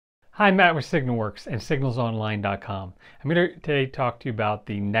Hi, Matt with Signaworks and signalsonline.com. I'm here today to talk to you about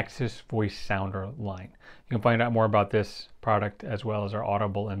the Nexus voice sounder line. You can find out more about this product as well as our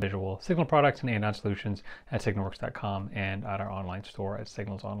audible and visual signal products and add-on solutions at signalworks.com and at our online store at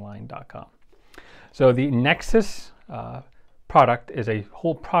signalsonline.com. So the Nexus product is a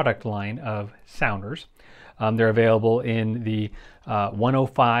whole product line of sounders. They're available in the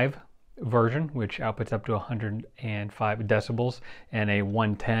 105 version, which outputs up to 105 decibels, and a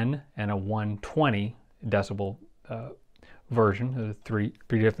 110 and a 120 decibel version, three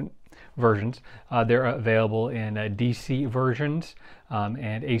different versions. They're available in DC versions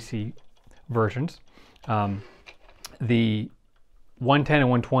and AC versions. The 110 and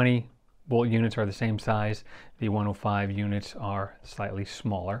 120 volt units are the same size. The 105 units are slightly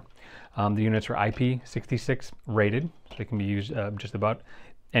smaller. The units are IP66 rated, so they can be used just about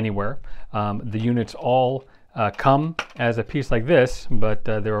anywhere. The units all come as a piece like this, but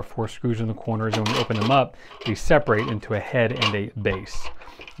there are 4 screws in the corners, and when you open them up, they separate into a head and a base.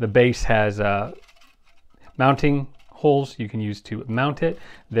 The base has mounting holes you can use to mount it.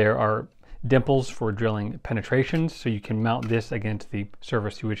 There are dimples for drilling penetrations, so you can mount this against the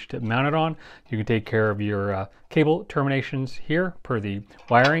surface you wish to mount it on. You can take care of your cable terminations here per the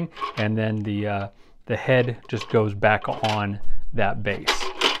wiring, and then the head just goes back on that base.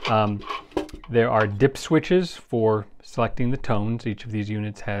 There are dip switches for selecting the tones. Each of these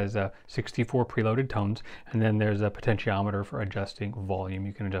units has 64 preloaded tones, and then there's a potentiometer for adjusting volume.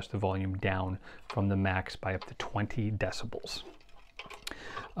 You can adjust the volume down from the max by up to 20 decibels.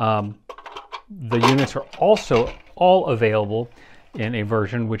 The units are also all available in a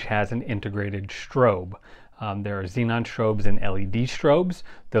version which has an integrated strobe. There are xenon strobes and LED strobes.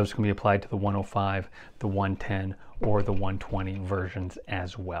 Those can be applied to the 105, the 110, or the 120 versions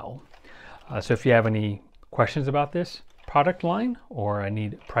as well. So if you have any questions about this product line or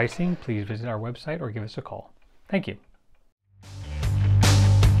need pricing, please visit our website or give us a call. Thank you.